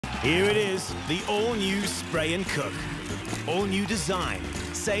Here it is, the all-new Spray and Cook. All-new design,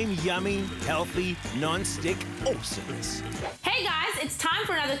 same yummy, healthy, non-stick awesomeness. Hey guys, it's time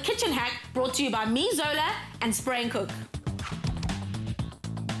for another kitchen hack brought to you by me, Zola, and Spray and Cook.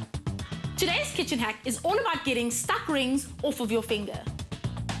 Today's kitchen hack is all about getting stuck rings off of your finger.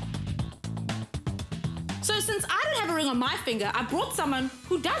 So since I don't have a ring on my finger, I brought someone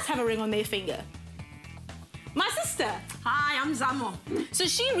who does have a ring on their finger. My sister. Hi, I'm Zamo. So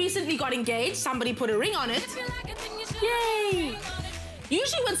she recently got engaged, somebody put a ring on it. Yay!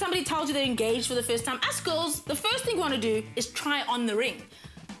 Usually when somebody tells you they're engaged for the first time, us girls, the first thing we want to do is try on the ring.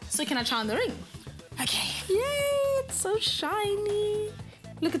 So can I try on the ring? Okay. Yay, it's so shiny.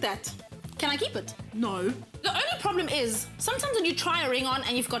 Look at that. Can I keep it? No. The only problem is, sometimes when you try a ring on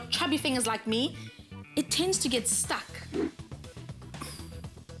and you've got chubby fingers like me, it tends to get stuck.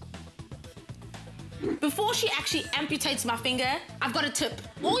 Before she actually amputates my finger, I've got a tip.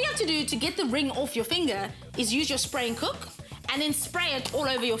 All you have to do to get the ring off your finger is use your Spray and Cook and then spray it all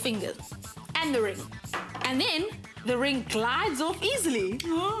over your fingers and the ring. And then the ring glides off easily.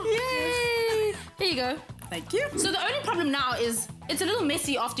 Oh, yay! There you go. Thank you. So the only problem now is it's a little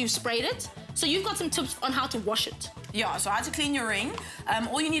messy after you've sprayed it. So you've got some tips on how to wash it. Yeah, so how to clean your ring.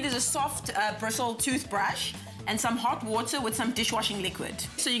 All you need is a soft bristle toothbrush and some hot water with some dishwashing liquid.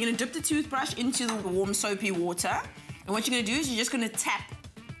 So you're gonna dip the toothbrush into the warm soapy water. And what you're gonna do is you're just gonna tap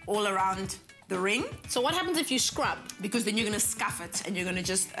all around the ring. So what happens if you scrub? Because then you're gonna scuff it and you're gonna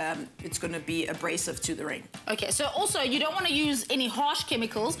just, it's gonna be abrasive to the ring. Okay, so also you don't wanna use any harsh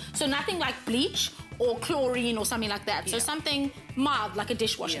chemicals, so nothing like bleach or chlorine or something like that. So something mild, like a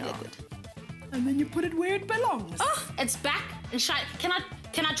dishwashing liquid. And then you put it where it belongs. Oh, it's back and shine. Can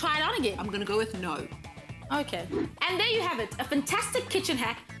I try it on again? I'm gonna go with no. Okay. And there you have it, a fantastic kitchen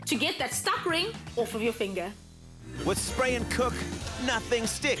hack to get that stuck ring off of your finger. With Spray and Cook, nothing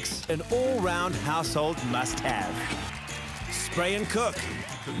sticks. An all-round household must-have. Spray and Cook,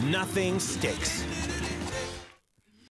 nothing sticks.